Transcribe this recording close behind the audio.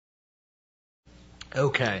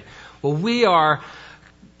Okay. Well, we are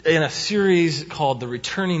in a series called The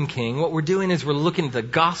Returning King. What we're doing is we're looking at the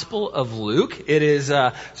Gospel of Luke. It's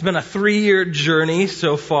been a 3-year journey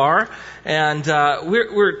so far, and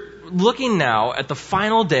we're looking now at the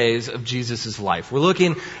final days of Jesus' life. We're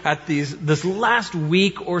looking at this last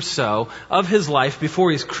week or so of his life before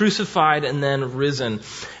he's crucified and then risen.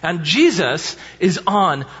 And Jesus is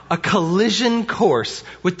on a collision course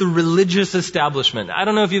with the religious establishment. I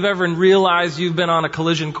don't know if you've ever realized you've been on a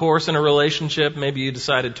collision course in a relationship. Maybe you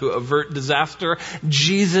decided to avert disaster.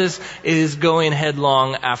 Jesus is going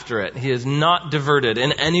headlong after it. He is not diverted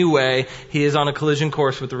in any way. He is on a collision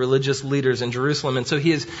course with the religious leaders in Jerusalem. And so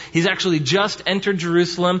he's actually just entered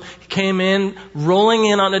Jerusalem. He came in, rolling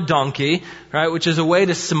in on a donkey, right, which is a way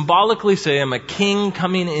to symbolically say, I'm a king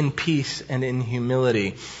coming in peace and in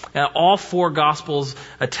humility. All 4 Gospels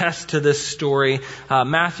attest to this story.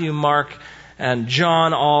 Matthew, Mark, and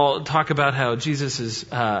John all talk about how Jesus is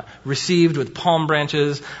received with palm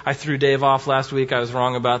branches. I threw Dave off last week. I was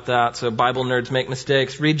wrong about that. So Bible nerds make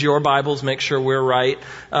mistakes. Read your Bibles. Make sure we're right.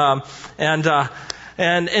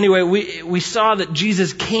 And anyway, we saw that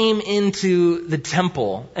Jesus came into the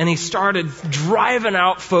temple and he started driving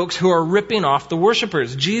out folks who are ripping off the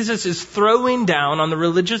worshipers. Jesus is throwing down on the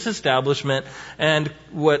religious establishment and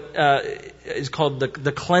what is called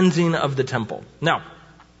the cleansing of the temple. Now,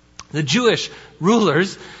 the Jewish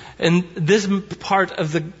rulers in this part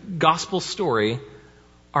of the gospel story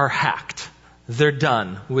are hacked. They're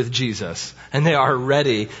done with Jesus, and they are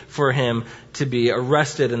ready for him to be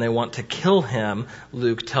arrested, and they want to kill him,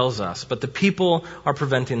 Luke tells us. But the people are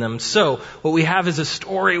preventing them. So what we have is a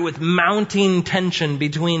story with mounting tension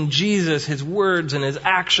between Jesus, his words and his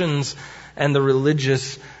actions, and the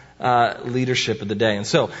religious leadership of the day. And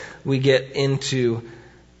so we get into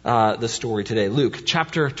the story today. Luke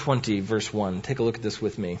chapter 20, verse 1. Take a look at this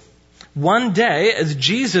with me. One day, as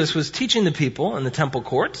Jesus was teaching the people in the temple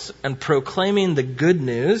courts and proclaiming the good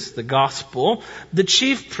news, the gospel, the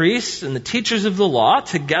chief priests and the teachers of the law,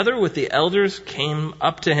 together with the elders, came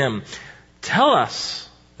up to him. Tell us,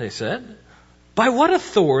 they said, by what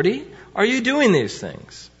authority are you doing these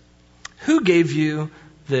things? Who gave you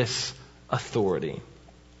this authority?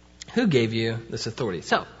 Who gave you this authority?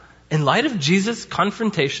 So, in light of Jesus'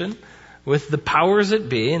 confrontation with the powers that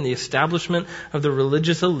be and the establishment of the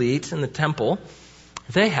religious elite in the temple,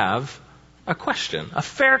 they have a question, a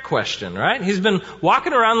fair question, right? He's been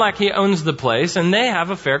walking around like he owns the place, and they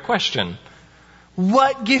have a fair question.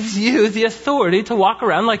 What gives you the authority to walk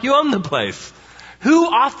around like you own the place? Who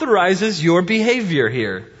authorizes your behavior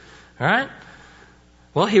here? All right?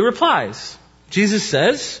 Well, he replies. Jesus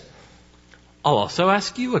says, I'll also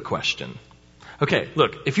ask you a question. Okay,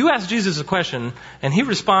 look, if you ask Jesus a question and he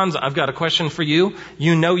responds, I've got a question for you,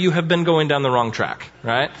 you know you have been going down the wrong track,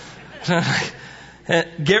 right?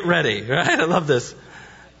 Get ready, right? I love this.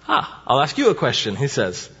 I'll ask you a question, he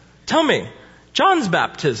says. Tell me, John's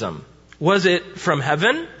baptism, was it from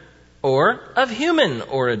heaven or of human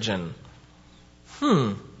origin?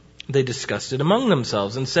 They discussed it among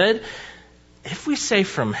themselves and said, if we say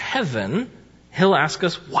from heaven, he'll ask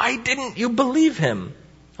us, why didn't you believe him?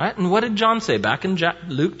 Right? And what did John say back in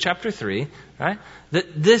Luke chapter 3? Right?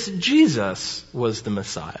 That this Jesus was the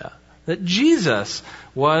Messiah. That Jesus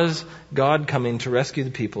was God coming to rescue the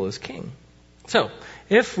people as king. So,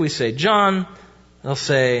 if we say John, they'll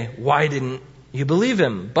say, why didn't you believe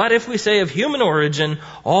him? But if we say of human origin,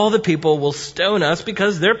 all the people will stone us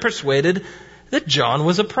because they're persuaded that John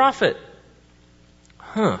was a prophet.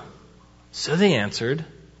 So they answered,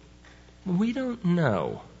 we don't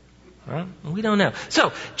know. Right? We don't know.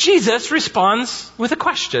 So, Jesus responds with a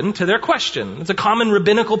question to their question. It's a common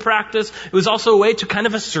rabbinical practice. It was also a way to kind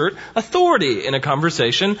of assert authority in a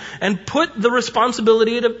conversation and put the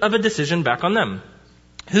responsibility of a decision back on them.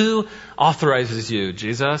 Who authorizes you,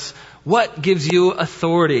 Jesus? What gives you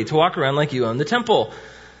authority to walk around like you own the temple?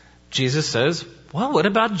 Jesus says, well, what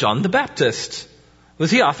about John the Baptist? Was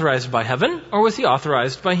he authorized by heaven or was he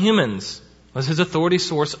authorized by humans? Was his authority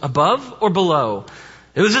source above or below?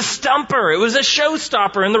 It was a stumper. It was a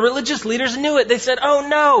showstopper. And the religious leaders knew it. They said, oh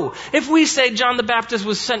no, if we say John the Baptist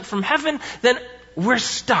was sent from heaven, then we're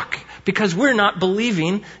stuck because we're not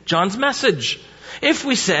believing John's message. If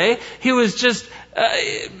we say he was just,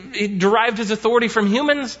 he derived his authority from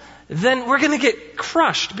humans, then we're going to get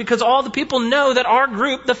crushed because all the people know that our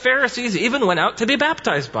group, the Pharisees, even went out to be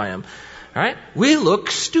baptized by him. All right? We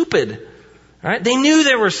look stupid. All right? They knew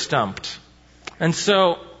they were stumped. And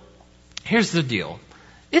so, here's the deal.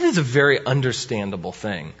 It is a very understandable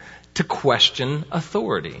thing to question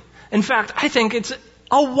authority. In fact, I think it's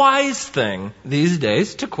a wise thing these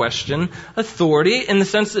days to question authority, in the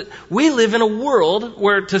sense that we live in a world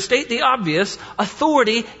where, to state the obvious,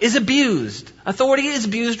 authority is abused. Authority is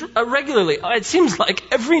abused regularly. It seems like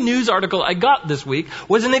every news article I got this week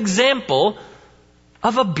was an example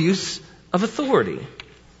of abuse of authority.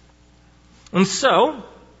 And so,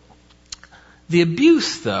 the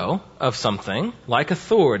abuse, though, of something like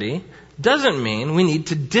authority doesn't mean we need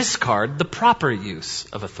to discard the proper use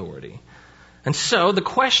of authority. And so the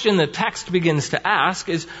question the text begins to ask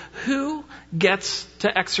is, who gets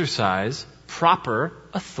to exercise proper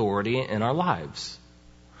authority in our lives?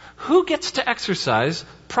 Who gets to exercise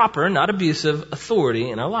proper, not abusive,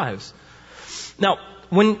 authority in our lives? Now,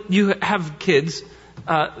 when you have kids,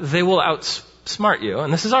 they will outsmart you,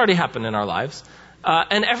 and this has already happened in our lives.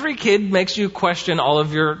 And every kid makes you question all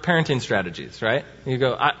of your parenting strategies, right? You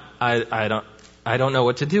go, I don't know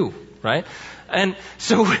what to do, right? And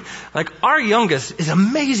so, like, our youngest is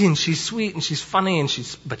amazing. She's sweet and she's funny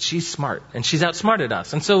but she's smart and she's outsmarted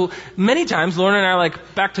us. And so many times, Lauren and I are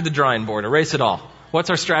like, back to the drawing board, erase it all. What's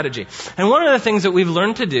our strategy? And one of the things that we've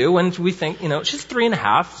learned to do when we think, she's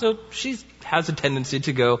 3.5, so she has a tendency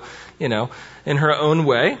to go, in her own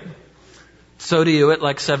way. So do you at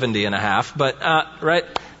like 70.5. But, right,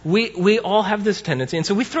 we all have this tendency. And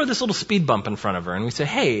so we throw this little speed bump in front of her and we say,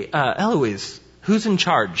 hey, Eloise, who's in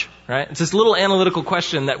charge, right? It's this little analytical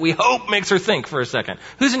question that we hope makes her think for a second.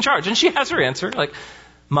 Who's in charge? And she has her answer, like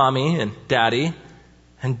mommy and daddy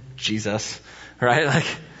and Jesus, right? Like,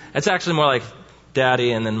 it's actually more like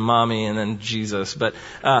daddy and then mommy and then Jesus. But,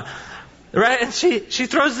 right? And she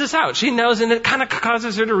throws this out. She knows, and it kind of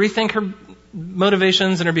causes her to rethink her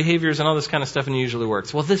motivations and her behaviors and all this kind of stuff, and it usually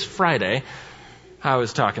works. Well, this Friday, I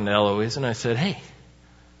was talking to Eloise and I said, hey,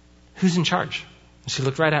 who's in charge? And she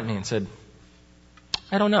looked right at me and said,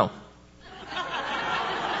 I don't know.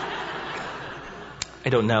 I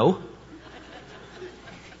don't know.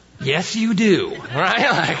 Yes, you do.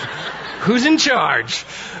 Right? Like, who's in charge?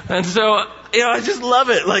 And so, I just love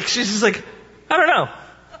it. Like, she's just like, I don't know.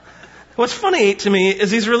 What's funny to me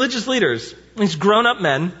is these religious leaders, these grown-up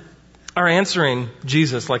men, are answering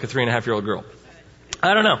Jesus like a 3.5-year-old girl.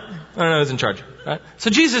 I don't know. I don't know who's in charge. Right? So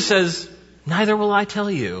Jesus says, neither will I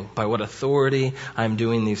tell you by what authority I'm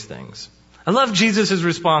doing these things. I love Jesus'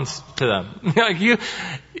 response to them. Like, you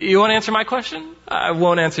want to answer my question? I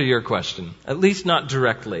won't answer your question. At least not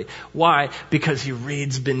directly. Why? Because he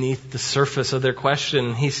reads beneath the surface of their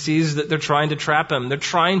question. He sees that they're trying to trap him. They're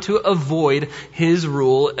trying to avoid his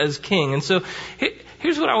rule as king. And so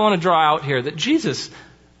here's what I want to draw out here, that Jesus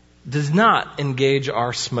does not engage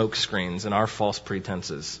our smoke screens and our false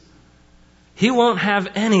pretenses. He won't have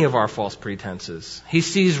any of our false pretenses. He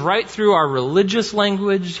sees right through our religious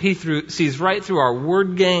language. He sees right through our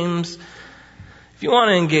word games. If you want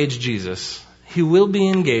to engage Jesus, he will be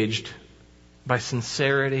engaged by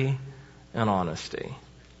sincerity and honesty.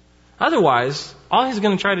 Otherwise, all he's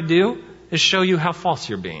going to try to do is show you how false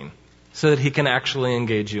you're being so that he can actually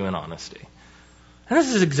engage you in honesty. And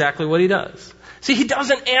this is exactly what he does. See, he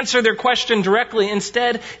doesn't answer their question directly.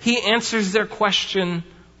 Instead, he answers their question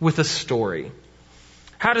with a story.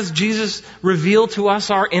 How does Jesus reveal to us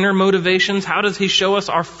our inner motivations? How does he show us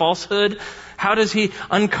our falsehood? How does he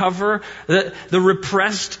uncover the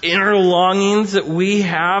repressed inner longings that we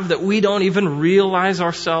have that we don't even realize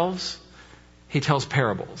ourselves? He tells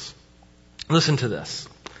parables. Listen to this.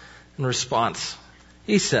 In response,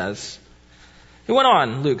 he went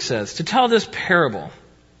on, Luke says, to tell this parable.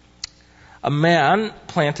 A man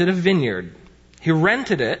planted a vineyard. He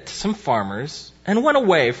rented it to some farmers and went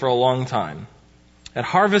away for a long time. At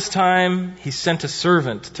harvest time, he sent a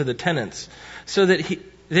servant to the tenants so that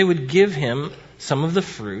they would give him some of the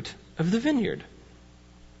fruit of the vineyard.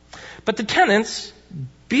 But the tenants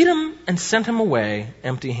beat him and sent him away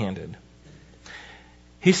empty-handed.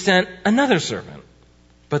 He sent another servant,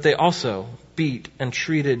 but they also beat and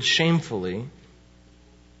treated shamefully.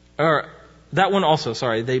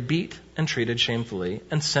 They beat and treated shamefully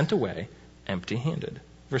and sent away empty-handed.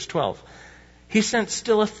 Verse 12. He sent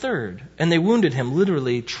still a third, and they wounded him,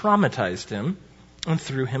 literally traumatized him, and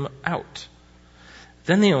threw him out.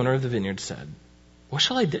 Then the owner of the vineyard said, what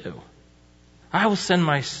shall I do? I will send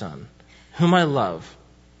my son, whom I love.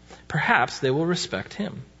 Perhaps they will respect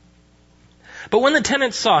him. But when the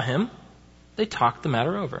tenants saw him, they talked the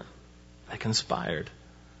matter over. They conspired.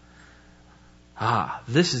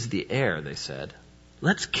 This is the heir, they said.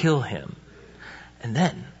 Let's kill him, and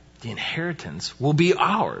then the inheritance will be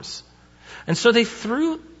ours. And so they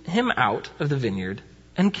threw him out of the vineyard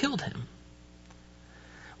and killed him.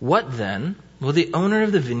 What then will the owner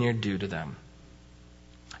of the vineyard do to them?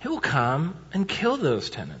 He will come and kill those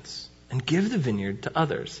tenants and give the vineyard to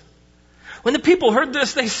others. When the people heard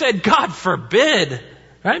this, they said, God forbid,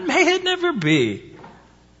 right? May it never be.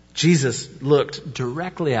 Jesus looked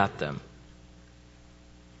directly at them.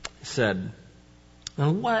 He said,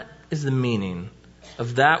 and what is the meaning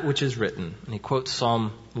of that which is written? And he quotes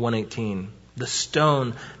Psalm 118. The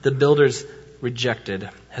stone the builders rejected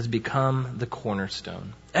has become the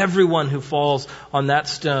cornerstone. Everyone who falls on that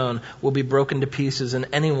stone will be broken to pieces, and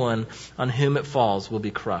anyone on whom it falls will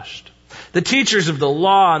be crushed. The teachers of the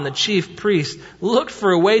law and the chief priests looked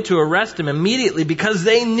for a way to arrest him immediately because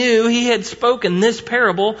they knew he had spoken this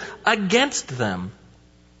parable against them.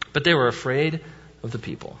 But they were afraid of the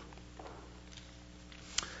people.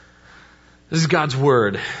 This is God's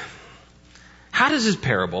word. How does this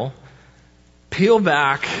parable peel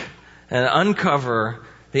back and uncover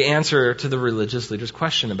the answer to the religious leaders'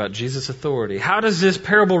 question about Jesus' authority? How does this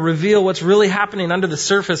parable reveal what's really happening under the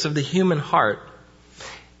surface of the human heart?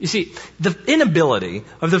 You see, the inability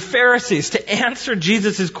of the Pharisees to answer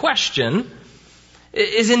Jesus' question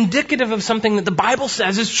is indicative of something that the Bible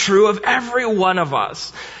says is true of every one of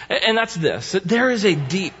us. And that's this, that there is a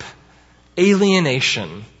deep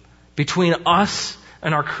alienation between us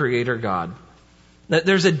and our Creator God. That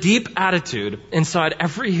there's a deep attitude inside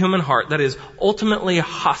every human heart that is ultimately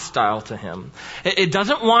hostile to Him. It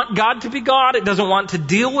doesn't want God to be God. It doesn't want to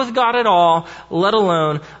deal with God at all, let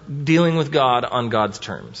alone dealing with God on God's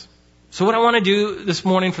terms. So what I want to do this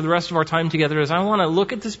morning for the rest of our time together is I want to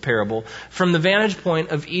look at this parable from the vantage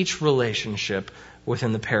point of each relationship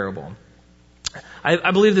within the parable.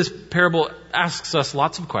 I believe this parable asks us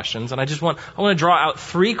lots of questions, and I want to draw out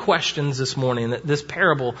 3 questions this morning that this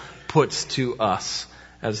parable puts to us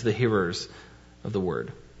as the hearers of the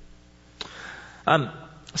word. So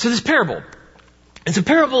this parable, it's a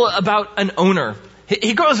parable about an owner.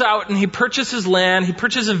 He goes out and he purchases land. He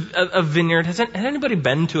purchases a vineyard. Has anybody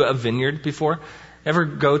been to a vineyard before? Ever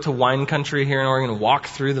go to wine country here in Oregon and walk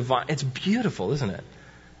through the vine? It's beautiful, isn't it?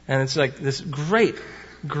 And it's like this great,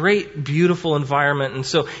 beautiful environment. And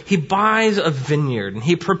so he buys a vineyard and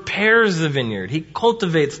he prepares the vineyard. He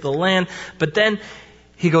cultivates the land, but then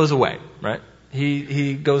he goes away, right?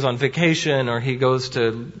 He goes on vacation or he goes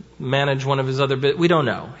to manage one of his other we don't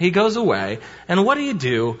know. He goes away. And what do you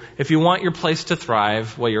do if you want your place to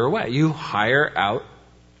thrive while you're away? You hire out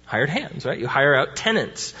hired hands, right? You hire out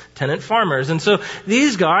tenant farmers. And so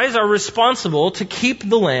these guys are responsible to keep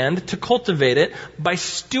the land, to cultivate it by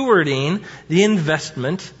stewarding the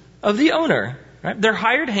investment of the owner, right? They're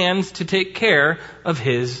hired hands to take care of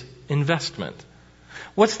his investment.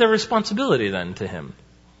 What's their responsibility then to him?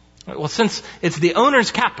 Well, since it's the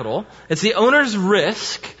owner's capital, it's the owner's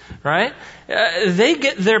risk, right? They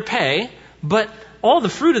get their pay, but all the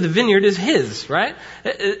fruit of the vineyard is his, right?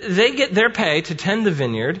 They get their pay to tend the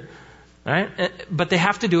vineyard, right? But they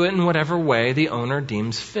have to do it in whatever way the owner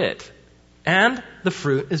deems fit. And the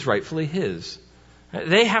fruit is rightfully his.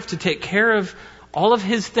 They have to take care of all of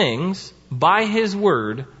his things by his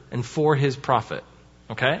word and for his profit.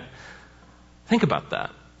 Okay? Think about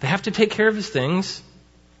that. They have to take care of his things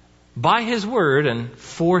by his word and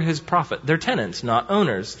for his profit. They're tenants, not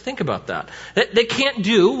owners. Think about that. They can't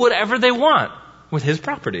do whatever they want with his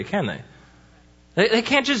property, can they? They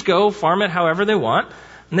can't just go farm it however they want,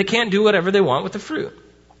 and they can't do whatever they want with the fruit.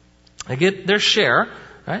 They get their share,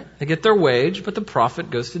 right? They get their wage, but the profit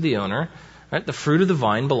goes to the owner, right? The fruit of the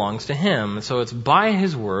vine belongs to him. So it's by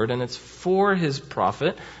his word and it's for his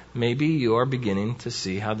profit. Maybe you are beginning to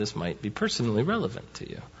see how this might be personally relevant to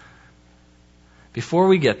you. Before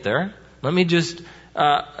we get there, let me just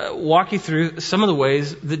walk you through some of the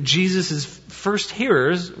ways that Jesus' first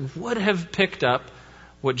hearers would have picked up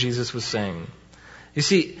what Jesus was saying. You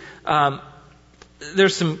see,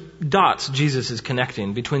 there's some dots Jesus is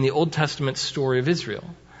connecting between the Old Testament story of Israel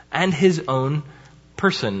and his own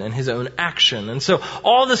person and his own action. And so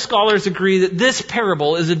all the scholars agree that this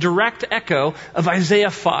parable is a direct echo of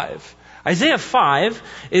Isaiah 5. Isaiah 5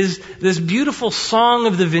 is this beautiful song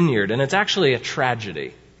of the vineyard, and it's actually a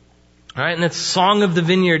tragedy. All right, and it's Song of the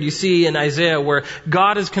Vineyard you see in Isaiah where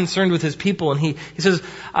God is concerned with his people, and he says,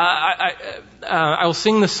 I will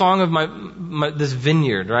sing the song of this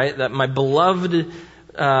vineyard, right? That my beloved,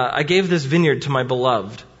 I gave this vineyard to my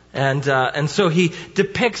beloved. And so he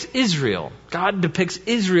depicts Israel. God depicts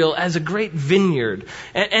Israel as a great vineyard.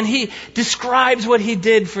 And he describes what he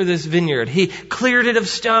did for this vineyard. He cleared it of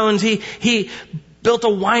stones. He built a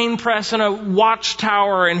wine press and a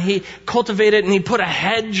watchtower, and he cultivated and he put a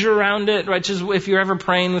hedge around it, right? Just if you're ever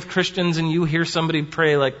praying with Christians and you hear somebody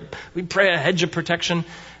pray, like, we pray a hedge of protection.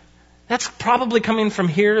 That's probably coming from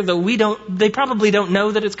here, though they probably don't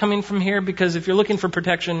know that it's coming from here, because if you're looking for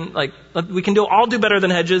protection, like, we can all do better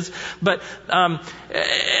than hedges. But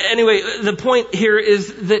anyway, the point here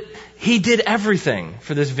is that he did everything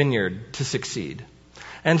for this vineyard to succeed.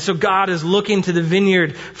 And so God is looking to the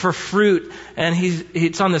vineyard for fruit, and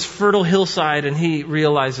it's on this fertile hillside, and he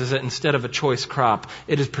realizes that instead of a choice crop,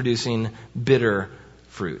 it is producing bitter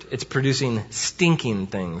fruit. It's producing stinking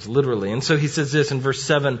things, literally. And so he says this in verse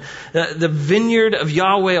 7, the vineyard of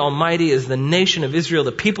Yahweh Almighty is the nation of Israel.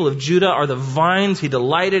 The people of Judah are the vines he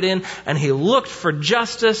delighted in, and he looked for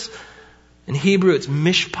justice. In Hebrew, it's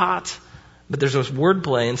mishpat. But there's this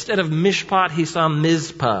wordplay. Instead of mishpat, he saw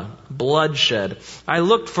mizpah, bloodshed. I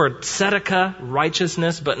looked for tzedakah,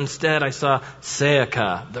 righteousness, but instead I saw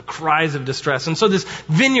seakah, the cries of distress. And so this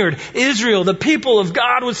vineyard, Israel, the people of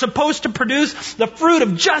God, was supposed to produce the fruit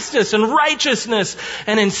of justice and righteousness.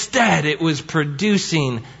 And instead it was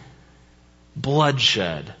producing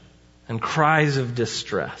bloodshed and cries of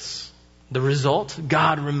distress. The result,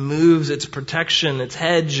 God removes its protection, its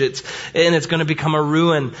hedge, and it's going to become a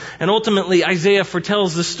ruin. And ultimately, Isaiah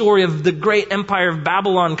foretells the story of the great empire of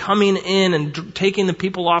Babylon coming in and taking the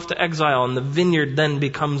people off to exile, and the vineyard then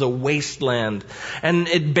becomes a wasteland. And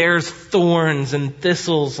it bears thorns and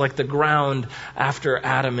thistles like the ground after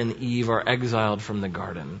Adam and Eve are exiled from the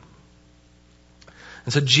garden.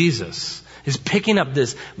 And so Jesus is picking up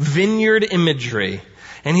this vineyard imagery,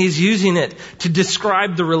 and he's using it to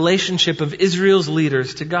describe the relationship of Israel's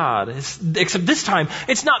leaders to God. Except this time,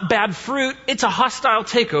 it's not bad fruit, it's a hostile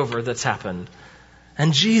takeover that's happened.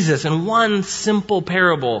 And Jesus, in one simple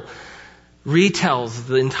parable, retells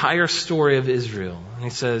the entire story of Israel. And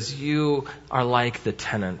he says, you are like the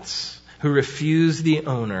tenants who refuse the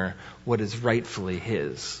owner what is rightfully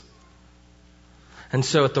his. And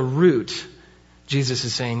so at the root, Jesus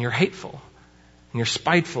is saying, you're hateful. And you're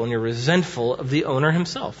spiteful and you're resentful of the owner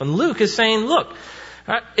himself. And Luke is saying, look,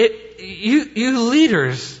 you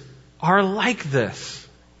leaders are like this.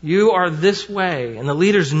 You are this way. And the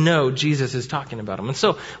leaders know Jesus is talking about them. And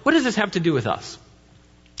so what does this have to do with us?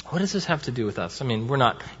 What does this have to do with us? I mean, we're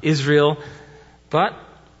not Israel, but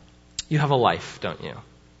you have a life, don't you?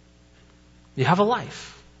 You have a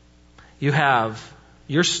life. You have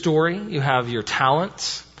your story. You have your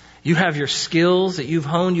talents. You have your skills that you've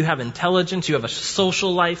honed. You have intelligence. You have a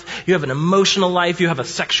social life. You have an emotional life. You have a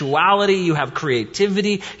sexuality. You have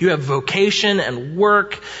creativity. You have vocation and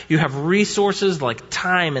work. You have resources like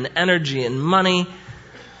time and energy and money.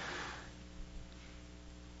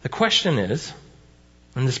 The question is,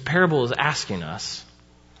 and this parable is asking us,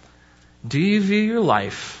 do you view your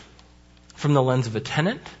life from the lens of a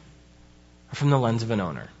tenant or from the lens of an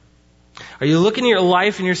owner? Are you looking at your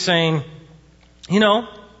life and you're saying, you know,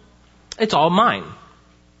 it's all mine.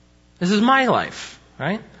 This is my life,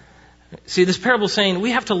 right? See, this parable is saying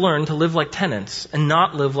we have to learn to live like tenants and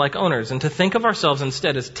not live like owners, and to think of ourselves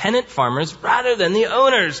instead as tenant farmers rather than the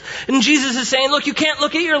owners. And Jesus is saying, look, you can't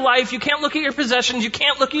look at your life, you can't look at your possessions, you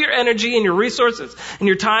can't look at your energy and your resources and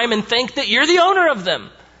your time and think that you're the owner of them.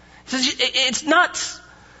 He says, it's nuts,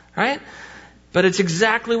 right? But it's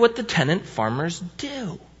exactly what the tenant farmers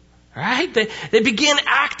do. Right? They begin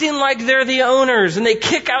acting like they're the owners, and they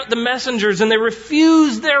kick out the messengers, and they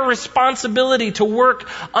refuse their responsibility to work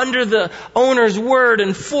under the owner's word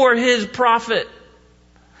and for his profit.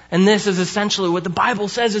 And this is essentially what the Bible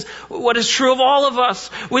says is what is true of all of us.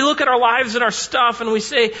 We look at our lives and our stuff and we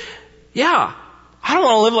say, yeah, I don't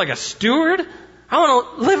want to live like a steward. I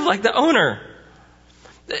want to live like the owner.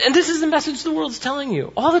 And this is the message the world's telling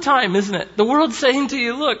you all the time, isn't it? The world's saying to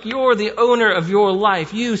you, look, you're the owner of your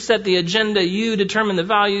life. You set the agenda. You determine the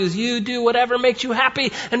values. You do whatever makes you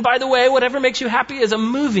happy. And by the way, whatever makes you happy is a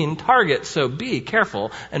moving target. So be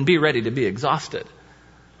careful and be ready to be exhausted.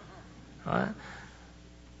 All right?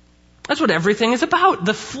 That's what everything is about.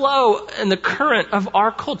 The flow and the current of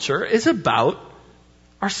our culture is about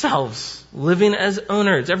ourselves, living as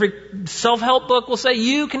owners. Every self-help book will say,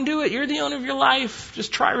 you can do it. You're the owner of your life.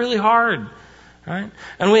 Just try really hard. Right?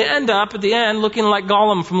 And we end up at the end looking like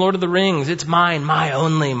Gollum from Lord of the Rings. It's mine, my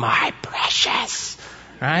only, my precious.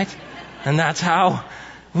 Right? And that's how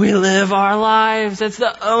we live our lives. It's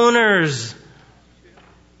the owners.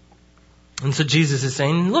 And so Jesus is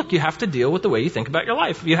saying, look, you have to deal with the way you think about your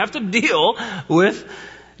life. You have to deal with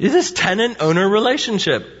this tenant-owner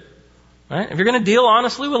relationship. Right? If you're going to deal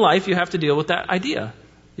honestly with life, you have to deal with that idea.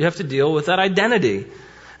 You have to deal with that identity.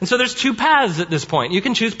 And so there's two paths at this point. You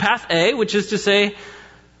can choose path A, which is to say,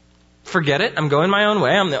 forget it, I'm going my own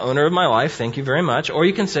way, I'm the owner of my life, thank you very much. Or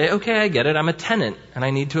you can say, okay, I get it, I'm a tenant, and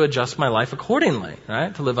I need to adjust my life accordingly,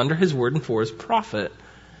 right? To live under His word and for His profit.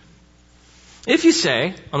 If you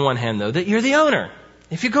say, on one hand, though, that you're the owner,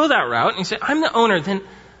 if you go that route and you say, I'm the owner, then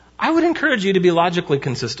I would encourage you to be logically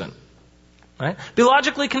consistent. Right? Be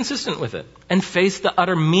logically consistent with it and face the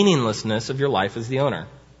utter meaninglessness of your life as the owner.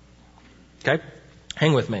 Okay?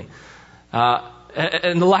 Hang with me.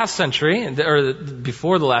 In the last century, or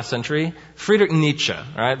before the last century, Friedrich Nietzsche,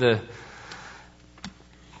 right, the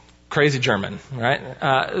crazy German, right,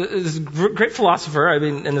 is a great philosopher. I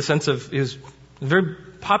mean, in the sense of he was a very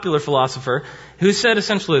popular philosopher who said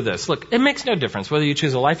essentially this: look, it makes no difference whether you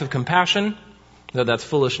choose a life of compassion, though that's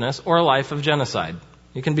foolishness, or a life of genocide.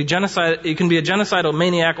 You can be a genocidal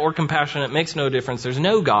maniac or compassionate. It makes no difference. There's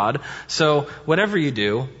no God, so whatever you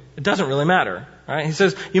do, it doesn't really matter. Right? He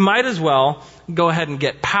says you might as well go ahead and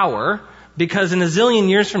get power, because in a zillion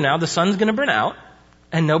years from now, the sun's going to burn out,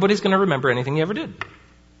 and nobody's going to remember anything you ever did.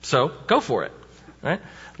 So go for it. Right?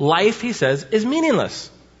 Life, he says, is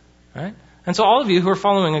meaningless. Right? And so all of you who are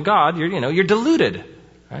following a God, you're deluded.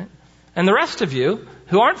 Right? And the rest of you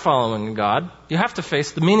who aren't following a God, you have to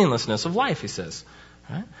face the meaninglessness of life, he says.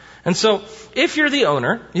 Right? And so, if you're the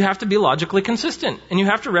owner, you have to be logically consistent, and you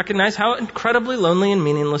have to recognize how incredibly lonely and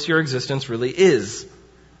meaningless your existence really is.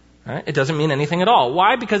 Right? It doesn't mean anything at all.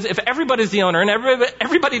 Why? Because if everybody's the owner and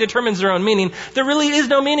everybody determines their own meaning, there really is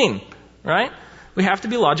no meaning. Right? We have to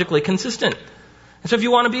be logically consistent. And so, if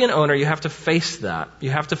you want to be an owner, you have to face that.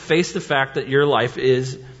 You have to face the fact that your life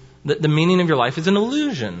is, that the meaning of your life is an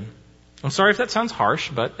illusion. I'm sorry if that sounds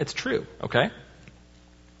harsh, but it's true. Okay?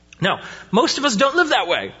 Now, most of us don't live that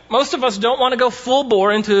way. Most of us don't want to go full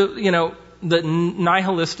bore into, the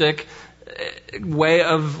nihilistic way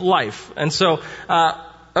of life. And so,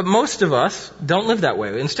 most of us don't live that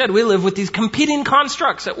way. Instead, we live with these competing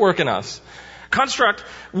constructs at work in us. Construct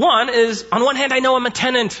one is, on one hand, I know I'm a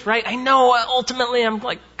tenant, right? I know ultimately I'm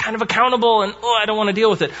like kind of accountable and, I don't want to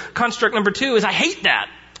deal with it. Construct number two is I hate that,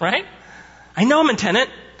 right? I know I'm a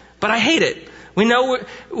tenant, but I hate it. We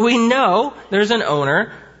know there's an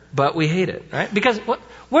owner, but we hate it, right? Because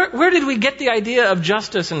where did we get the idea of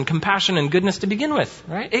justice and compassion and goodness to begin with,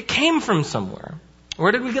 right? It came from somewhere.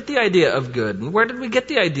 Where did we get the idea of good? And where did we get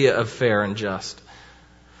the idea of fair and just?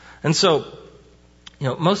 And so,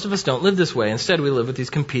 most of us don't live this way. Instead, we live with these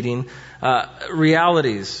competing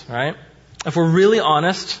realities, right? If we're really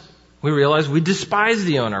honest, we realize we despise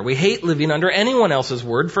the owner. We hate living under anyone else's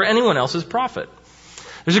word for anyone else's profit.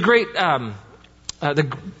 There's a great,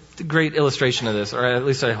 great illustration of this, or at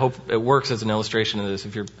least I hope it works as an illustration of this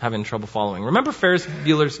if you're having trouble following. Remember Ferris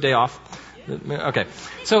Bueller's Day Off? Okay.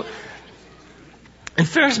 So, in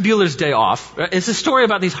Ferris Bueller's Day Off, it's a story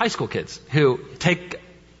about these high school kids who take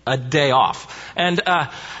a day off.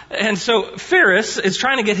 And so Ferris is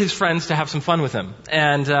trying to get his friends to have some fun with him.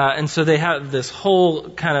 And so they have this whole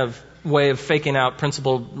kind of way of faking out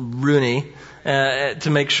Principal Rooney to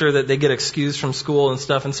make sure that they get excused from school and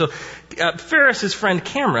stuff. And so Ferris's friend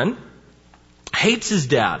Cameron hates his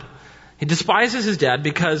dad. He despises his dad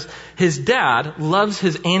because his dad loves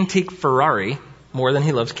his antique Ferrari more than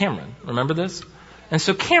he loves Cameron. Remember this? And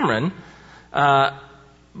so Cameron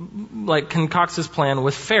concocts his plan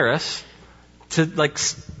with Ferris to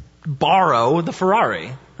borrow the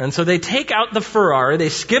Ferrari. And so they take out the Ferrari, they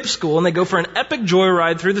skip school, and they go for an epic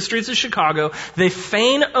joyride through the streets of Chicago. They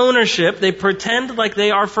feign ownership. They pretend like they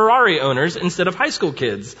are Ferrari owners instead of high school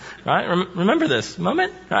kids. Right? Remember this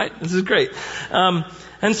moment? Right? This is great.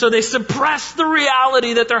 And so they suppress the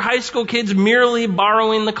reality that they're high school kids merely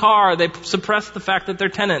borrowing the car. They suppress the fact that they're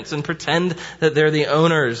tenants and pretend that they're the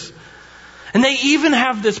owners. And they even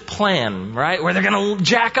have this plan, right, where they're going to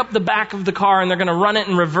jack up the back of the car and they're going to run it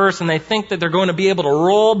in reverse, and they think that they're going to be able to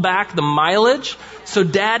roll back the mileage so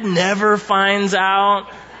Dad never finds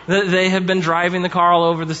out that they have been driving the car all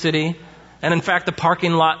over the city. And in fact, the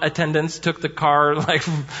parking lot attendants took the car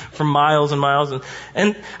for miles and miles.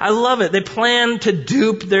 And I love it. They plan to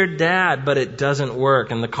dupe their dad, but it doesn't work.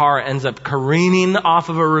 And the car ends up careening off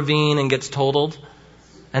of a ravine and gets totaled.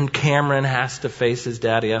 And Cameron has to face his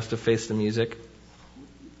dad. He has to face the music.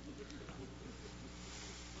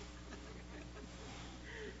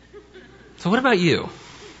 So what about you?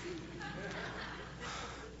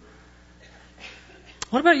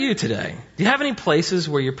 What about you today? Do you have any places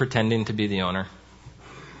where you're pretending to be the owner?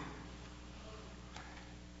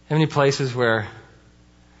 Have any places where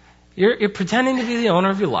you're pretending to be the owner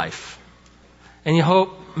of your life? And you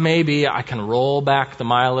hope maybe I can roll back the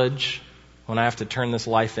mileage when I have to turn this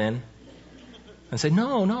life in and say,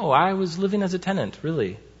 no, I was living as a tenant,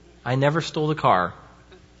 really. I never stole the car.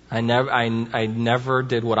 I never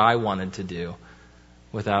did what I wanted to do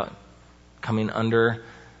without coming under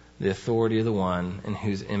the authority of the one in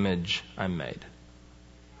whose image I'm made.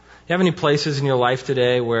 You have any places in your life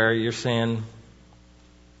today where you're saying,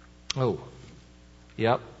 oh,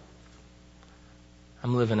 yep,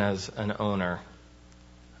 I'm living as an owner.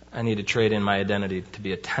 I need to trade in my identity to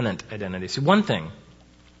be a tenant identity. See, one thing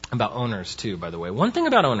about owners too, by the way, one thing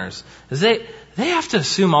about owners is they have to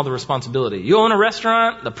assume all the responsibility. You own a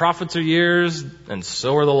restaurant, the profits are yours, and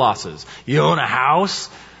so are the losses. You own a house,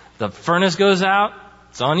 the furnace goes out,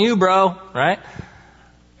 it's on you, bro, right?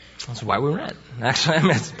 That's why we rent. Actually, I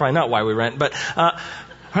mean, it's probably not why we rent, but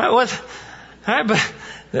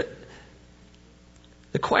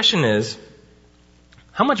the question is,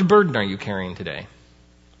 how much burden are you carrying today?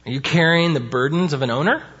 Are you carrying the burdens of an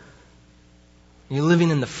owner? Are you living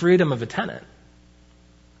in the freedom of a tenant?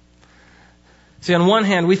 See, on one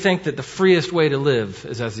hand, we think that the freest way to live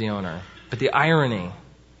is as the owner. But the irony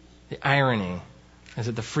is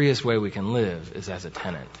that the freest way we can live is as a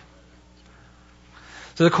tenant.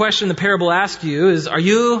 So the question the parable asks you is, are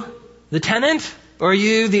you the tenant or are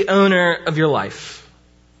you the owner of your life?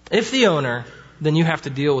 If the owner, then you have to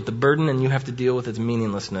deal with the burden and you have to deal with its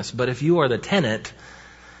meaninglessness. But if you are the tenant,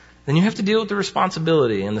 then you have to deal with the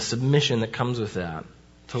responsibility and the submission that comes with that,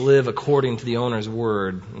 to live according to the owner's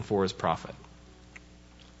word and for his profit.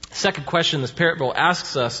 Second question this parable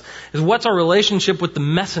asks us is, what's our relationship with the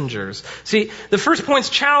messengers? See, the first point's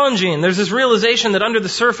challenging. There's this realization that under the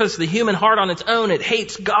surface, the human heart on its own, it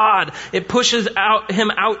hates God. It pushes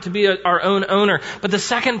him out to be our own owner. But the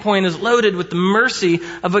second point is loaded with the mercy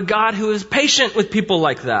of a God who is patient with people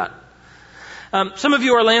like that. Some of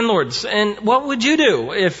you are landlords, and what would you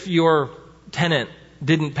do if your tenant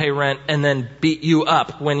didn't pay rent and then beat you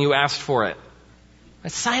up when you asked for it?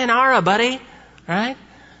 Sayonara, buddy, right?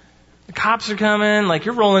 The cops are coming, like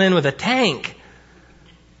you're rolling in with a tank.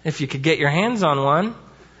 If you could get your hands on one.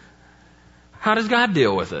 How does God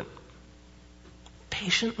deal with it?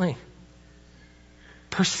 Patiently.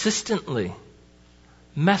 Persistently.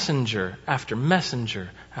 Messenger after messenger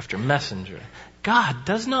after messenger. God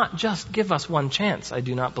does not just give us one chance, I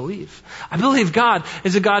do not believe. I believe God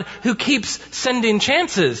is a God who keeps sending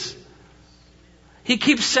chances. He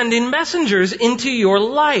keeps sending messengers into your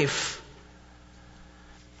life.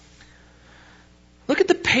 Look at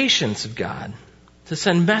the patience of God to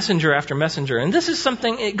send messenger after messenger. And this is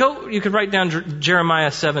something, you could write down Jeremiah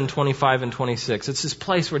 7:25 and 26. It's this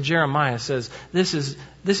place where Jeremiah says, this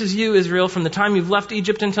is you, Israel, from the time you've left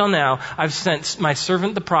Egypt until now, I've sent my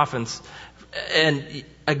servant the prophets. And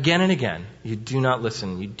again, you do not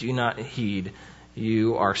listen, you do not heed,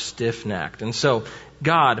 you are stiff-necked. And so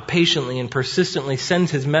God patiently and persistently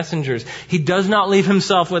sends his messengers. He does not leave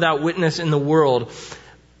himself without witness in the world.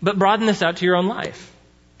 But broaden this out to your own life.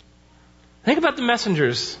 Think about the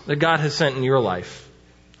messengers that God has sent in your life.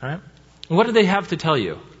 Right? What do they have to tell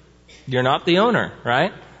you? You're not the owner,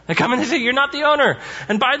 right? They come and they say, you're not the owner.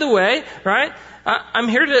 And by the way, right, I'm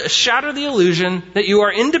here to shatter the illusion that you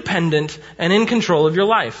are independent and in control of your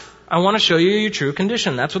life. I want to show you your true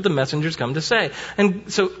condition. That's what the messengers come to say.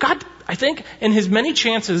 And so God, I think, in his many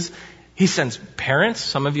chances, he sends parents.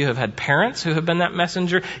 Some of you have had parents who have been that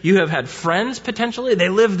messenger. You have had friends, potentially. They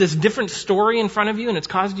live this different story in front of you, and it's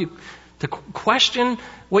caused you to question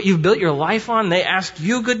what you've built your life on. They asked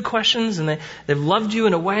you good questions, and they've loved you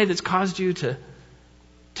in a way that's caused you to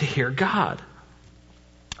hear God.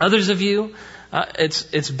 Others of you,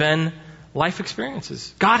 it's been life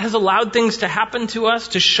experiences. God has allowed things to happen to us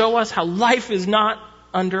to show us how life is not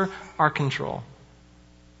under our control.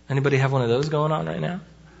 Anybody have one of those going on right now?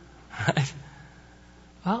 Right?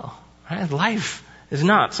 Oh, right? Life is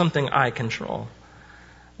not something I control.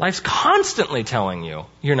 Life's constantly telling you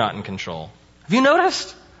you're not in control. Have you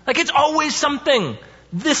noticed? Like it's always something.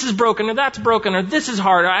 This is broken or that's broken or this is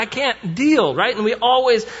hard or I can't deal, right? And we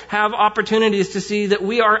always have opportunities to see that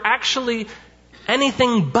we are actually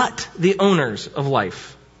anything but the owners of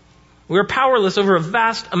life. We are powerless over a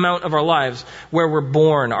vast amount of our lives, where we're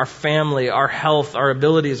born, our family, our health, our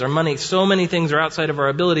abilities, our money. So many things are outside of our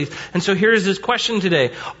abilities. And so here's this question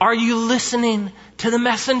today. Are you listening to the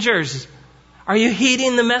messengers? Are you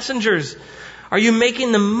heeding the messengers? Are you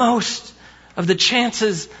making the most of the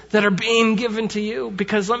chances that are being given to you?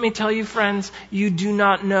 Because let me tell you, friends, you do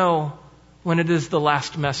not know when it is the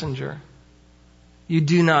last messenger. You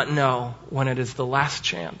do not know when it is the last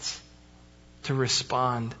chance to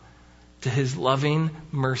respond to his loving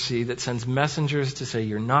mercy that sends messengers to say,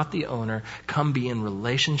 you're not the owner, come be in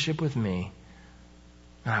relationship with me,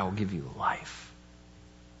 and I will give you life.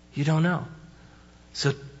 You don't know.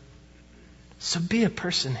 So be a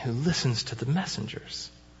person who listens to the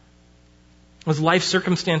messengers. With life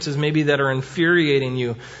circumstances maybe that are infuriating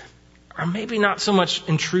you, or maybe not so much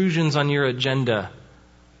intrusions on your agenda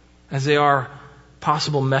as they are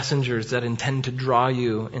possible messengers that intend to draw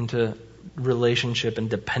you into relationship and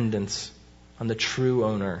dependence on the true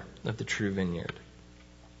owner of the true vineyard.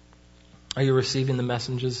 Are you receiving the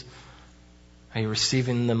messages? Are you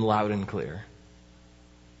receiving them loud and clear?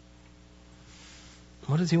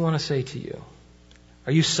 What does he want to say to you?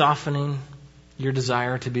 Are you softening your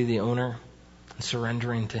desire to be the owner and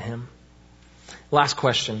surrendering to him? Last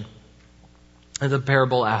question the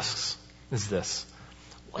parable asks is this.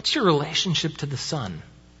 What's your relationship to the Son?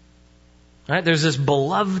 Right? There's this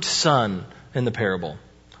beloved Son in the parable.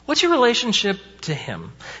 What's your relationship to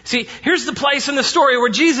him? See, here's the place in the story where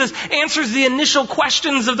Jesus answers the initial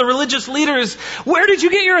questions of the religious leaders. Where did you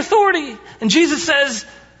get your authority? And Jesus says,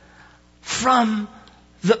 from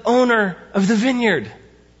the owner of the vineyard.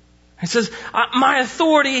 He says, my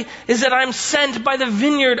authority is that I'm sent by the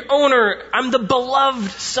vineyard owner. I'm the beloved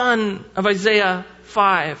son of Isaiah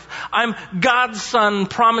 5. I'm God's son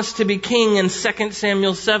promised to be king in 2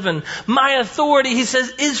 Samuel 7. My authority, he says,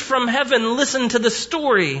 is from heaven. Listen to the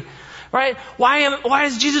story. Right? Why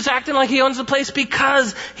is Jesus acting like he owns the place?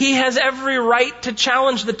 Because he has every right to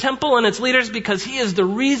challenge the temple and its leaders because he is the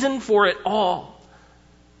reason for it all.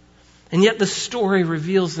 And yet the story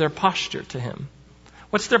reveals their posture to him.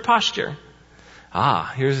 What's their posture?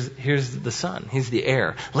 Here's the son. He's the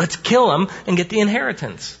heir. Let's kill him and get the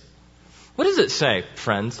inheritance. What does it say,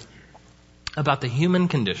 friends, about the human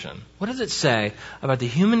condition? What does it say about the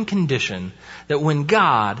human condition that when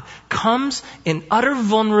God comes in utter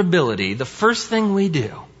vulnerability, the first thing we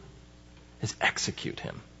do is execute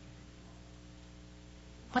him?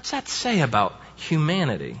 What's that say about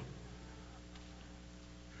humanity?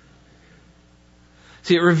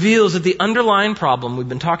 See, it reveals that the underlying problem we've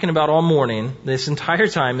been talking about all morning, this entire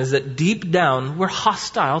time, is that deep down, we're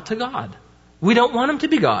hostile to God. We don't want him to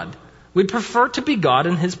be God. We'd prefer to be God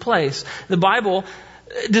in his place. The Bible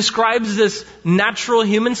describes this natural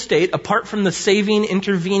human state, apart from the saving,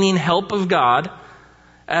 intervening help of God,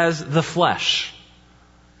 as the flesh.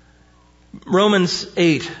 Romans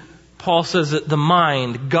 8, Paul says that the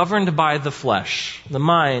mind, governed by the flesh, the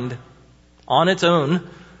mind on its own,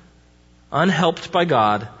 unhelped by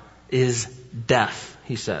God, is death,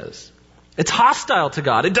 he says. It's hostile to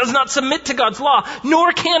God. It does not submit to God's law,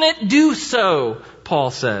 nor can it do so,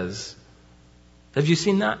 Paul says. Have you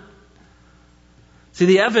seen that? See,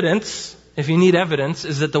 the evidence, if you need evidence,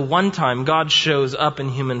 is that the one time God shows up in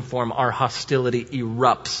human form, our hostility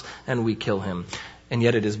erupts and we kill him. And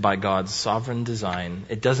yet it is by God's sovereign design.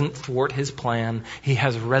 It doesn't thwart his plan. He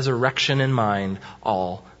has resurrection in mind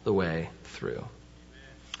all the way through.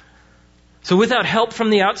 So without help from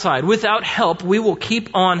the outside, without help, we will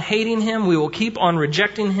keep on hating him. We will keep on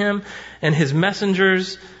rejecting him and his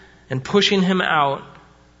messengers and pushing him out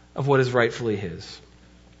of what is rightfully his.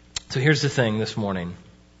 So here's the thing this morning.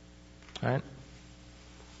 All right?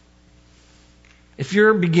 If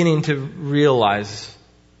you're beginning to realize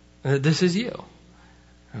that this is you,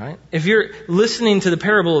 all right? If you're listening to the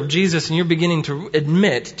parable of Jesus and you're beginning to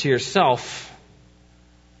admit to yourself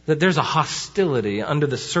that there's a hostility under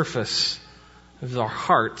the surface of our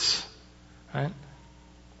hearts, right?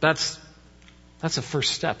 That's a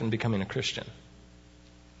first step in becoming a Christian.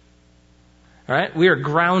 All right? We are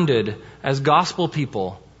grounded as gospel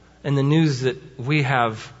people in the news that we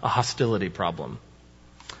have a hostility problem.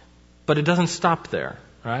 But it doesn't stop there,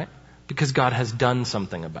 right? Because God has done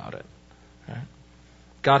something about it. Right?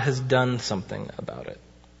 God has done something about it.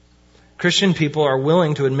 Christian people are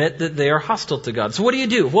willing to admit that they are hostile to God. So what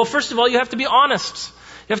do? Well, first of all, you have to be honest.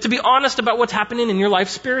 You have to be honest about what's happening in your life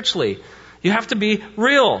spiritually. You have to be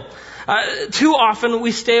real. Too often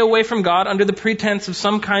we stay away from God under the pretense of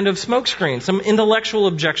some kind of smokescreen, some intellectual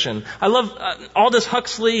objection. I love Aldous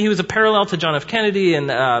Huxley. He was a parallel to John F. Kennedy,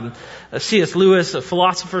 and C.S. Lewis, a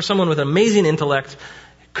philosopher, someone with amazing intellect,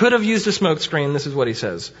 could have used a smokescreen. This is what he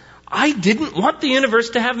says. I didn't want the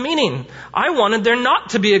universe to have meaning. I wanted there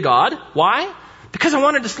not to be a God. Why? Because I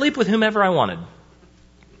wanted to sleep with whomever I wanted.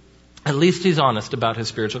 At least he's honest about his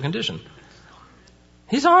spiritual condition.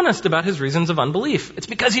 He's honest about his reasons of unbelief. It's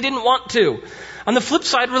because he didn't want to. On the flip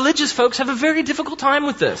side, religious folks have a very difficult time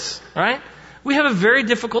with this, right? We have a very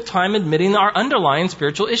difficult time admitting our underlying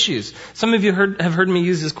spiritual issues. Some of you have heard me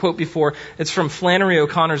use this quote before. It's from Flannery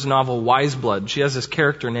O'Connor's novel Wise Blood. She has this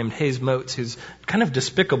character named Hayes Motes who's kind of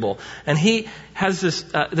despicable. And he has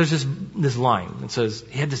there's this line that says,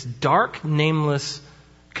 he had this dark, nameless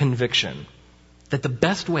conviction that the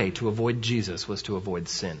best way to avoid Jesus was to avoid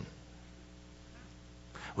sin.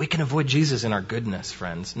 We can avoid Jesus in our goodness,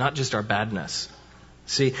 friends, not just our badness.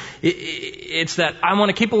 See, it's that I want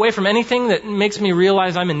to keep away from anything that makes me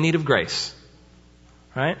realize I'm in need of grace.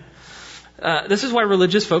 Right? This is why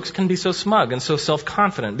religious folks can be so smug and so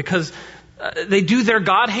self-confident, because they do their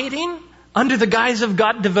God-hating under the guise of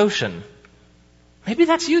God devotion. Maybe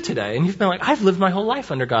that's you today, and you've been like, I've lived my whole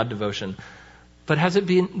life under God devotion. But has it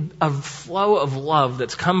been a flow of love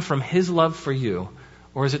that's come from His love for you,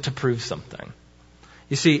 or is it to prove something?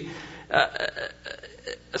 You see,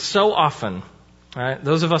 so often, right,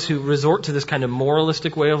 those of us who resort to this kind of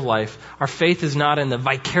moralistic way of life, our faith is not in the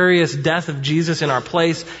vicarious death of Jesus in our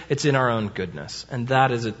place, it's in our own goodness. And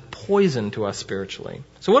that is a poison to us spiritually.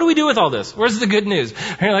 So what do we do with all this? Where's the good news?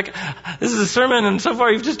 And you're like, this is a sermon, and so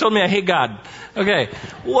far you've just told me I hate God. Okay,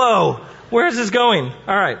 whoa, where is this going?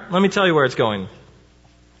 All right, let me tell you where it's going.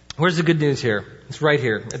 Where's the good news here? It's right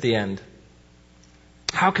here at the end.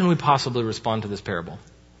 How can we possibly respond to this parable?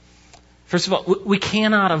 First of all, we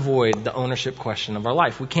cannot avoid the ownership question of our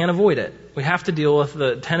life. We can't avoid it. We have to deal with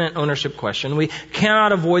the tenant ownership question. We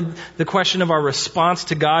cannot avoid the question of our response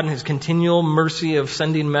to God and His continual mercy of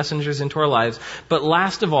sending messengers into our lives. But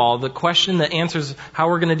last of all, the question that answers how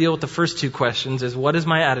we're going to deal with the first two questions is, what is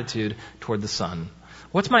my attitude toward the Son?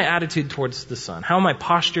 What's my attitude towards the Son? How am I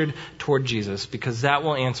postured toward Jesus? Because that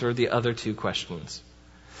will answer the other two questions.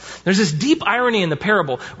 There's this deep irony in the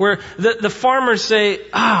parable where the farmers say,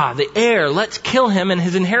 the heir, let's kill him and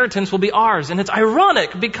his inheritance will be ours. And it's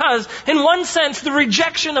ironic because in one sense, the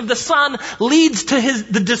rejection of the Son leads to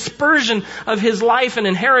the dispersion of his life and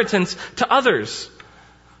inheritance to others.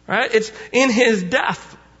 Right? It's in his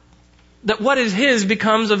death that what is his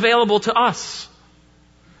becomes available to us.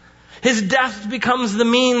 His death becomes the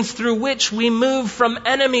means through which we move from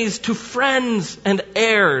enemies to friends and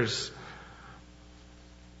heirs.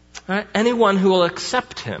 Right? Anyone who will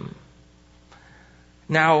accept him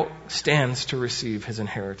now stands to receive his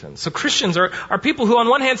inheritance. So Christians are people who on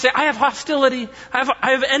one hand say, I have hostility,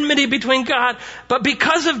 I have enmity between God, but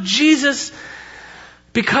because of Jesus,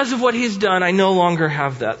 because of what He's done, I no longer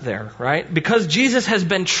have that there, right? Because Jesus has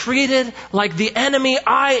been treated like the enemy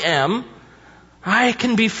I am, I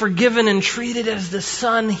can be forgiven and treated as the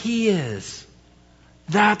Son He is.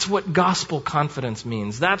 That's what gospel confidence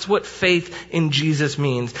means. That's what faith in Jesus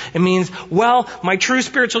means. It means, my true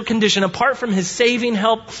spiritual condition, apart from His saving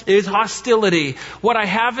help, is hostility. What I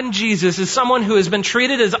have in Jesus is someone who has been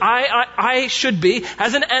treated as I should be,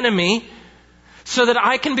 as an enemy, so that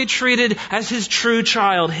I can be treated as His true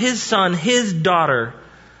child, His son, His daughter.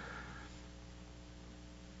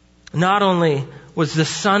 Not only was the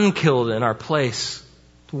Son killed in our place,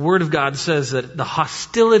 the Word of God says that the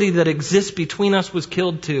hostility that exists between us was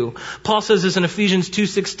killed too. Paul says this in Ephesians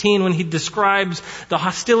 2:16 when he describes the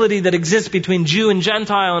hostility that exists between Jew and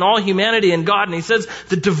Gentile and all humanity and God. And he says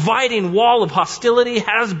the dividing wall of hostility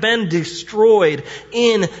has been destroyed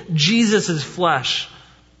in Jesus' flesh.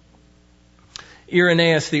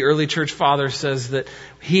 Irenaeus, the early church father, says that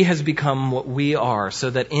He has become what we are so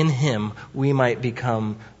that in Him we might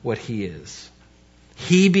become what He is.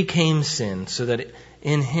 He became sin so that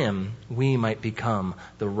in Him we might become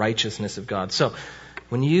the righteousness of God. So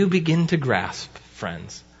when you begin to grasp,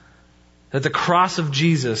 friends, that the cross of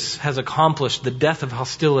Jesus has accomplished the death of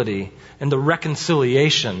hostility and the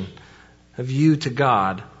reconciliation of you to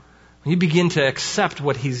God, when you begin to accept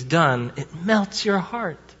what He's done, it melts your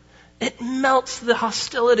heart. It melts the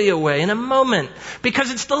hostility away in a moment,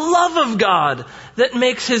 because it's the love of God that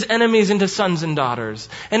makes His enemies into sons and daughters.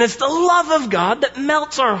 And it's the love of God that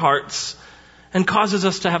melts our hearts and causes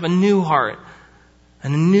us to have a new heart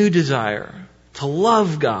and a new desire to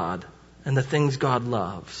love God and the things God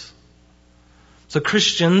loves. So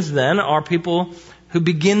Christians then are people who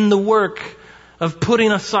begin the work of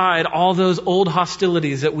putting aside all those old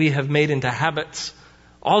hostilities that we have made into habits,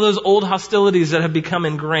 all those old hostilities that have become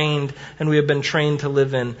ingrained and we have been trained to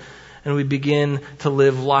live in, and we begin to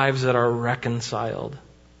live lives that are reconciled.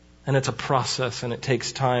 And it's a process and it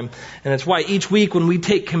takes time. And it's why each week when we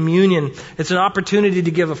take communion, it's an opportunity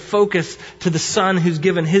to give a focus to the Son who's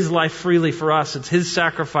given His life freely for us. It's His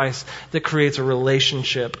sacrifice that creates a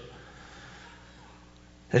relationship.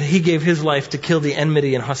 That He gave His life to kill the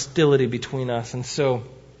enmity and hostility between us. And so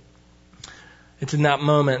it's in that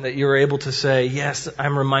moment that you're able to say, yes,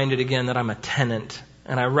 I'm reminded again that I'm a tenant.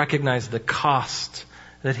 And I recognize the cost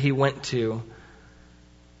that He went to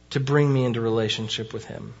bring me into relationship with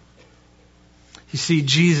Him. You see,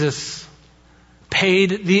 Jesus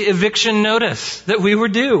paid the eviction notice that we were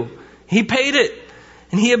due. He paid it.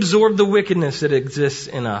 And He absorbed the wickedness that exists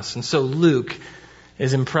in us. And so Luke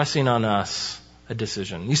is impressing on us a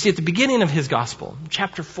decision. You see, at the beginning of his gospel,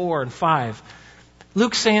 chapter 4 and 5,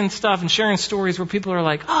 Luke's saying stuff and sharing stories where people are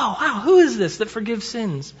like, oh, wow, who is this that forgives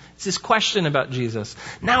sins? It's this question about Jesus.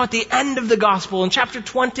 Now at the end of the gospel, in chapter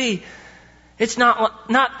 20, It's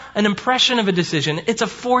not an impression of a decision. It's a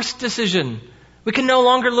forced decision. We can no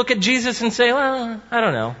longer look at Jesus and say, well, I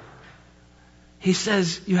don't know. He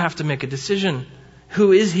says you have to make a decision.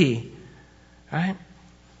 Who is he? Right?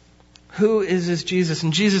 Who is this Jesus?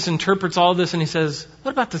 And Jesus interprets all this and he says,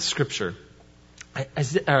 what about the scripture?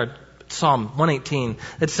 Psalm 118.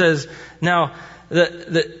 It says, now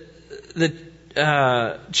the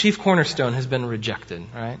chief cornerstone has been rejected,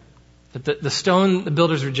 right? The stone the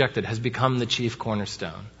builders rejected has become the chief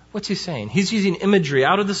cornerstone. What's he saying? He's using imagery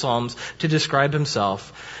out of the Psalms to describe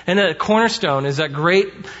himself. And a cornerstone is that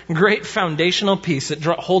great foundational piece that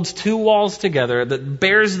holds two walls together, that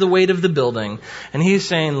bears the weight of the building. And he's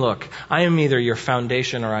saying, look, I am either your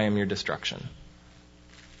foundation or I am your destruction.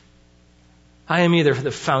 I am either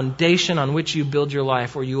the foundation on which you build your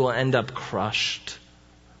life or you will end up crushed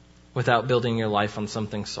without building your life on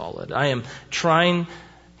something solid. I am trying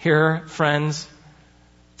here, friends,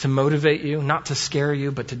 to motivate you, not to scare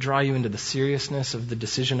you, but to draw you into the seriousness of the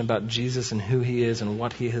decision about Jesus and who he is and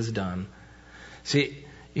what he has done. See,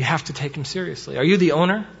 you have to take him seriously. Are you the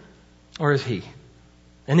owner or is he?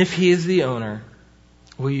 And if he is the owner,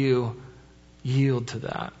 will you yield to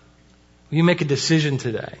that? Will you make a decision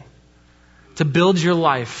today to build your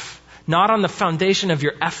life not on the foundation of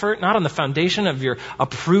your effort, not on the foundation of your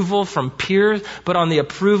approval from peers, but on the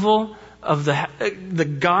approval of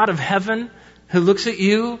the God of heaven, who looks at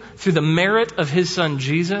you through the merit of his son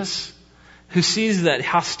Jesus, who sees that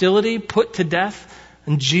hostility put to death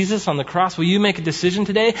and Jesus on the cross? Will you make a decision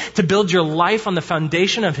today to build your life on the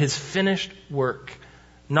foundation of his finished work?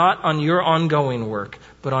 Not on your ongoing work,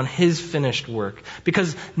 but on his finished work.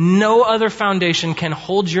 Because no other foundation can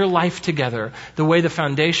hold your life together the way the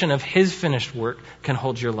foundation of his finished work can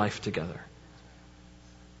hold your life together.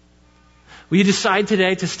 Will you decide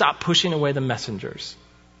today to stop pushing away the messengers?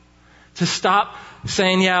 To stop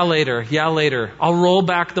saying, yeah, later. I'll roll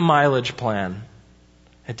back the mileage plan.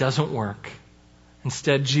 It doesn't work.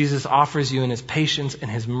 Instead, Jesus offers you in his patience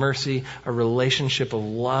and his mercy a relationship of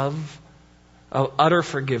love, of utter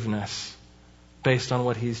forgiveness based on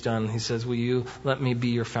what he's done. He says, will you let me be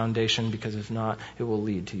your foundation? Because if not, it will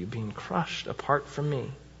lead to you being crushed apart from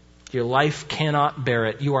me. Your life cannot bear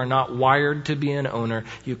it. You are not wired to be an owner.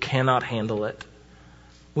 You cannot handle it.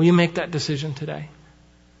 Will you make that decision today?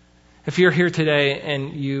 If you're here today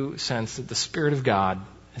and you sense that the Spirit of God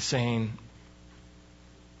is saying,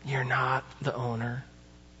 you're not the owner.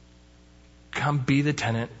 Come be the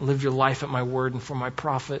tenant. Live your life at my word and for my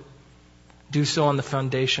profit. Do so on the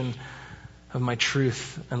foundation of my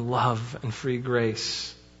truth and love and free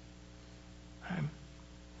grace.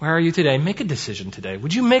 Where are you today? Make a decision today.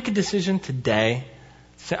 Would you make a decision today?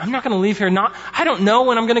 Say, I'm not going to leave here. I don't know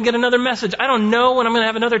when I'm going to get another message. I don't know when I'm going to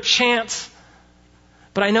have another chance.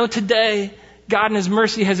 But I know today, God in his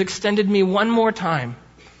mercy has extended me one more time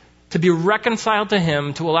to be reconciled to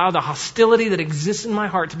him, to allow the hostility that exists in my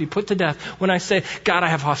heart to be put to death when I say, God, I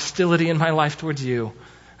have hostility in my life towards you.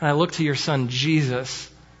 And I look to your son,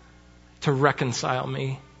 Jesus, to reconcile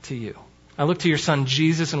me to you. I look to your son,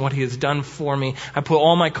 Jesus, and what he has done for me. I put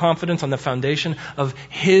all my confidence on the foundation of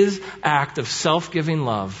his act of self-giving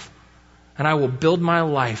love. And I will build my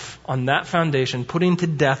life on that foundation, putting to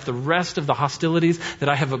death the rest of the hostilities that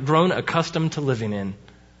I have grown accustomed to living in.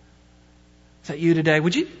 Is that you today?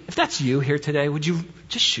 If that's you here today, would you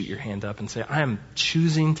just shoot your hand up and say, I am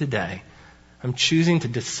choosing today. I'm choosing to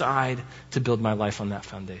decide to build my life on that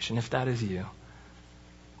foundation. If that is you,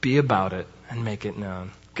 be about it and make it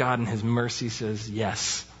known. God in his mercy says,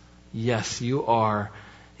 yes, you are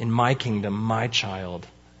in my kingdom, my child.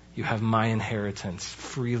 You have my inheritance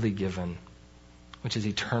freely given, which is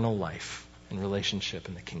eternal life and relationship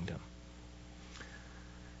in the kingdom.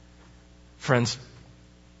 Friends,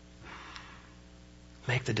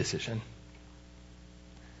 make the decision.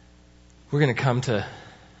 We're going to come to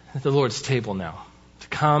the Lord's table now, to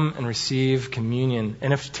come and receive communion.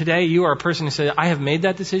 And if today you are a person who says, I have made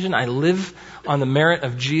that decision, I live on the merit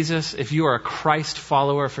of Jesus, if you are a Christ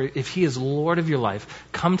follower, if he is Lord of your life,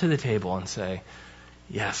 come to the table and say,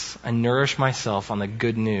 yes, I nourish myself on the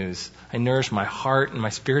good news. I nourish my heart and my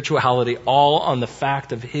spirituality all on the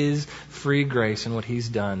fact of his free grace and what he's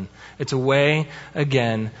done. It's a way,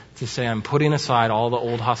 again, to say I'm putting aside all the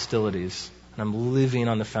old hostilities and I'm living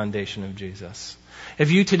on the foundation of Jesus.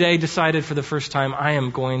 If you today decided for the first time, I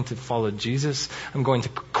am going to follow Jesus, I'm going to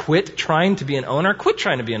quit trying to be an owner. Quit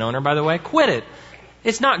trying to be an owner, by the way. Quit it.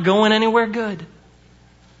 It's not going anywhere good.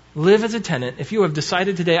 Live as a tenant. If you have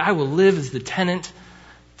decided today, I will live as the tenant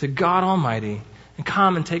to God Almighty, and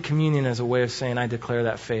come and take communion as a way of saying, I declare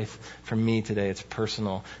that faith for me today. It's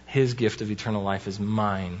personal. His gift of eternal life is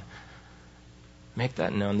mine. Make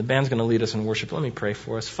that known. The band's going to lead us in worship. Let me pray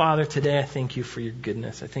for us. Father, today I thank you for your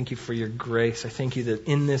goodness. I thank you for your grace. I thank you that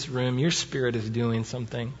in this room, your Spirit is doing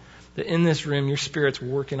something. That in this room, your Spirit's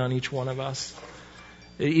working on each one of us.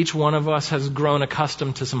 That each one of us has grown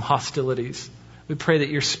accustomed to some hostilities. We pray that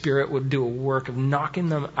your Spirit would do a work of knocking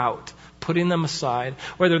them out, putting them aside.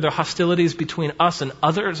 Whether they're hostilities between us and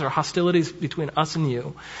others or hostilities between us and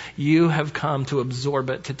you have come to absorb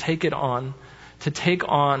it, to take it on, to take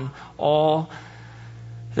on all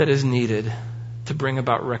that is needed to bring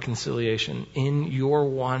about reconciliation in your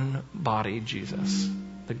one body, Jesus,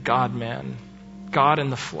 the God-man, God in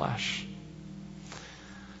the flesh.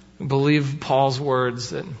 We believe Paul's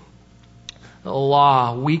words that the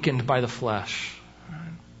law weakened by the flesh.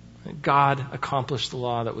 God accomplished the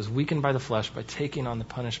law that was weakened by the flesh by taking on the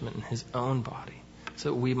punishment in his own body so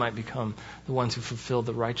that we might become the ones who fulfill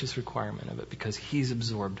the righteous requirement of it because he's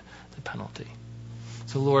absorbed the penalty.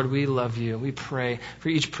 So, Lord, we love you. We pray for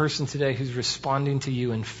each person today who's responding to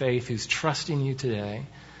you in faith, who's trusting you today,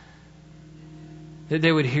 that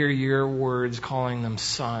they would hear your words calling them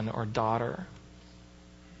son or daughter,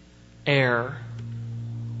 heir,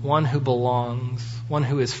 one who belongs, one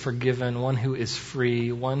who is forgiven, one who is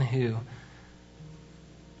free, one who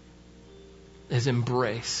is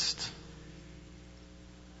embraced.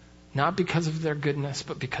 Not because of their goodness,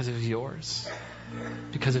 but because of yours,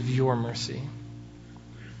 because of your mercy.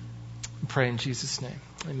 I pray in Jesus' name.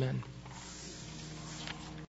 Amen.